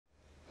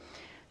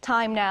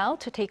Time now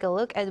to take a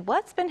look at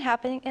what's been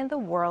happening in the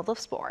world of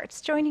sports.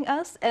 Joining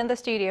us in the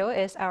studio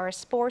is our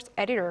sports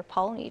editor,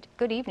 Paul Need.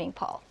 Good evening,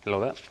 Paul. Hello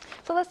there.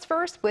 So let's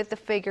first with the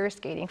figure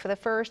skating. For the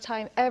first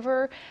time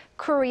ever,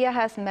 Korea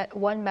has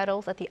won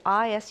medals at the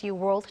ISU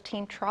World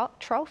Team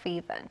Trophy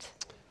event.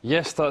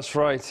 Yes, that's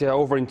right. Yeah,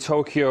 over in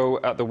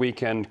Tokyo at the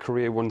weekend,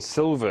 Korea won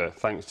silver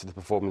thanks to the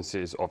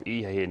performances of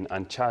Hae-in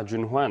and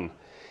Jun-hwan.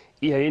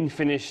 Hae-in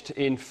finished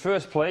in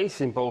first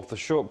place in both the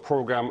short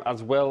program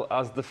as well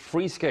as the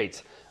free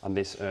skate, and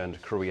this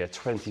earned Korea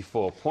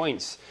 24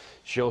 points.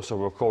 She also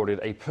recorded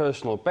a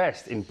personal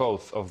best in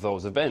both of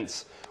those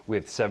events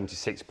with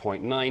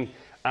 76.9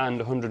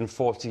 and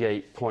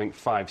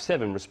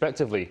 148.57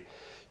 respectively.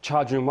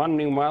 Jun-hwan,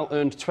 meanwhile,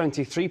 earned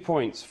 23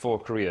 points for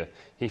Korea.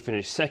 He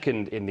finished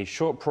second in the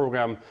short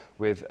program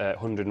with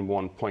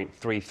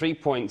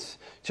 101.33 points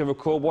to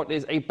record what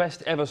is a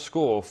best ever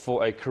score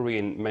for a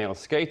Korean male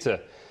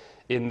skater.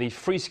 In the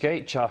free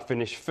skate, Cha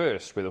finished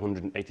first with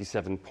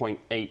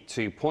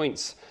 187.82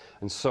 points.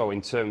 And so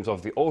in terms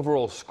of the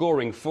overall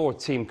scoring for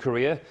Team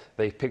Korea,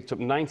 they picked up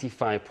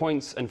 95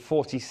 points and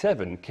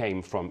 47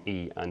 came from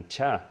Lee and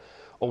Cha.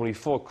 Only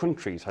 4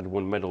 countries had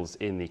won medals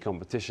in the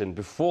competition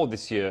before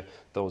this year,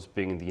 those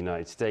being the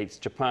United States,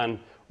 Japan,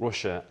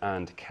 Russia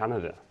and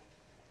Canada.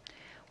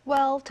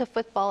 Well, to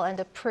football and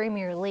the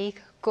Premier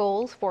League,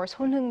 goals for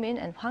Son Heung-min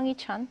and Hwang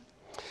Hee-chan.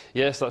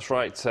 Yes, that's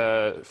right.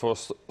 For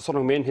Son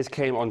Heung-min, his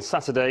came on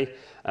Saturday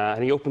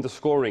and he opened the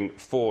scoring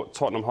for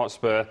Tottenham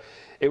Hotspur.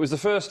 It was the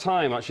first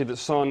time, actually, that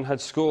Son had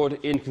scored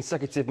in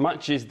consecutive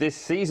matches this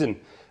season.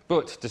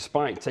 But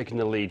despite taking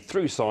the lead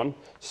through Son,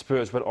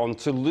 Spurs went on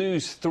to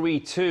lose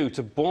 3-2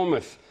 to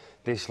Bournemouth.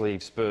 This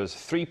leaves Spurs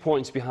 3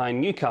 points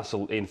behind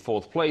Newcastle in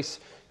 4th place,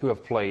 who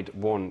have played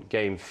 1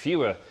 game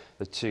fewer.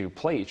 The two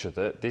play each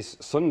other this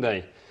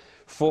Sunday.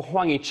 For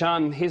Hwang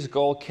Hee-chan, his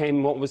goal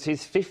came what was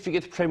his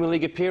 50th Premier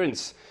League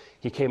appearance.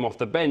 He came off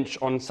the bench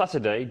on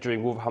Saturday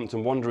during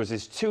Wolverhampton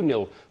Wanderers'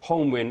 2-0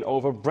 home win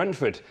over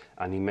Brentford,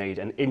 and he made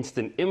an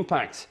instant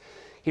impact.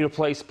 He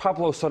replaced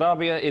Pablo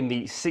Sarabia in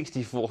the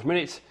 64th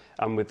minute,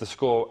 and with the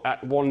score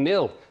at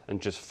 1-0, and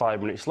just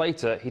 5 minutes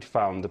later, he'd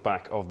found the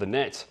back of the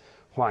net.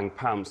 Hwang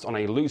pounced on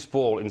a loose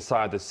ball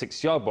inside the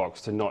 6-yard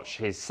box to notch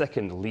his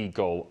 2nd league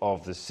goal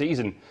of the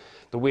season.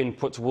 The win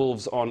puts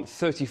Wolves on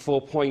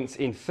 34 points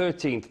in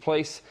 13th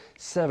place,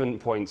 7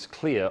 points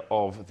clear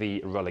of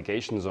the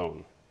relegation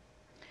zone.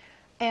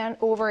 And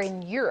over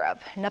in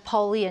Europe,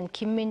 Napoli and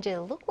Kim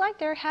Min-jae look like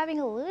they're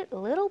having a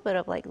little bit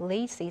of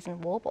late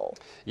season wobble.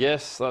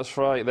 Yes, that's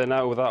right. They're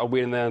now without a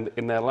win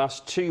in their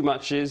last 2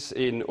 matches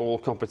in all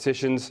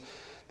competitions.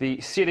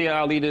 The Serie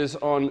A leaders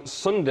on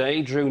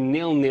Sunday drew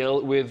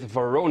 0-0 with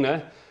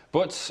Verona.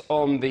 But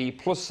on the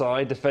plus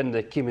side,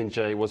 defender Kim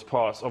Min-jae was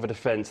part of a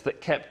defence that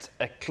kept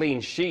a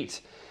clean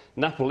sheet.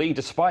 Napoli,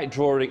 despite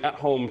drawing at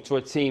home to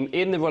a team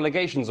in the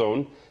relegation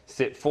zone,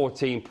 sit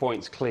 14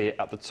 points clear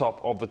at the top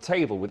of the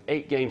table with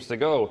 8 games to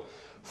go.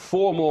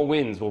 4 more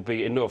wins will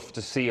be enough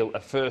to seal a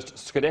first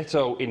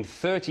Scudetto in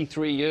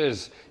 33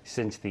 years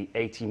since the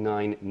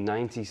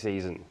 89-90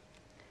 season.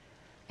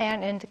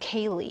 And in the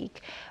K-League,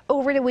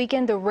 over the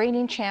weekend, the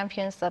reigning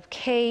champions of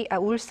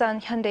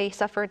Ulsan Hyundai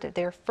suffered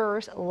their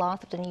first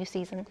loss of the new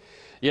season.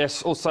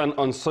 Yes, Ulsan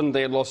on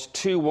Sunday lost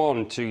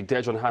 2-1 to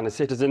Daejeon Hana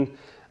Citizen.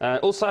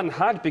 Ulsan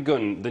had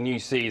begun the new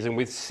season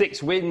with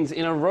 6 wins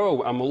in a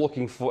row and were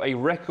looking for a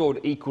record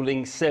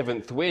equaling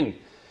 7th win.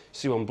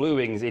 Suwon Blue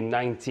Wings in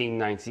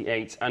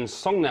 1998 and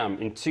Songnam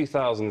in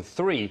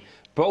 2003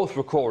 both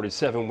recorded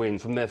 7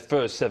 wins from their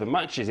first 7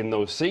 matches in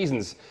those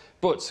seasons.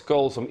 But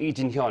goals from Lee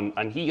Jin-hyun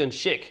and Hee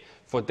Yeon-sik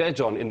for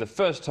Daejeon in the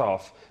first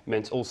half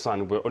meant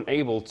Ulsan were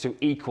unable to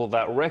equal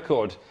that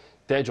record.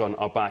 Daejeon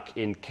are back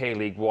in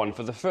K-League 1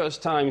 for the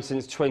first time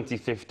since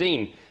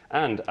 2015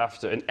 and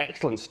after an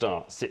excellent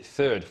start sit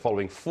 3rd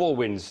following 4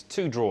 wins,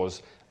 2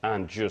 draws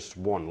and just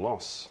 1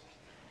 loss.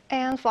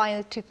 And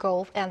finally to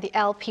golf and the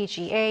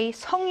LPGA,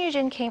 Song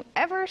Yujin came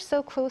ever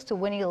so close to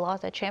winning a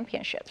lot of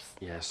championships.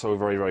 Yeah, so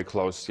very, very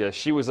close. Yeah,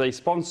 she was a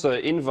sponsor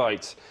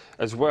invite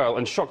as well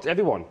and shocked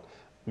everyone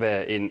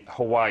there in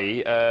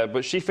Hawaii,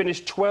 but she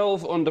finished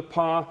 12 under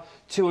par,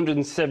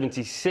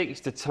 276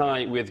 to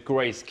tie with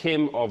Grace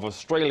Kim of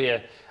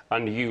Australia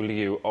and Yu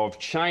Liu of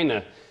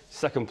China.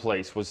 2nd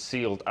place was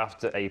sealed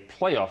after a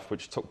playoff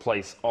which took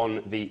place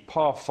on the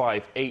par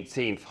 5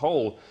 18th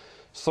hole.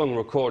 Sung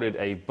recorded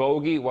a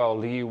bogey while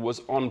Liu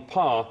was on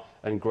par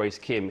and Grace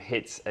Kim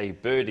hits a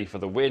birdie for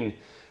the win.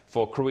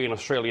 For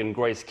Korean-Australian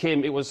Grace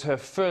Kim, it was her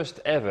first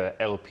ever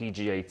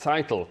LPGA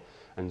title.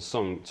 And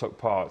Sung took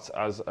part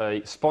as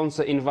a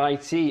sponsor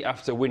invitee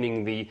after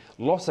winning the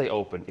Lotte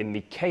Open in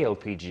the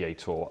KLPGA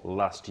Tour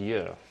last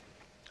year.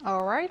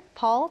 All right,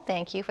 Paul,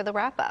 thank you for the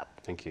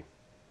wrap-up. Thank you.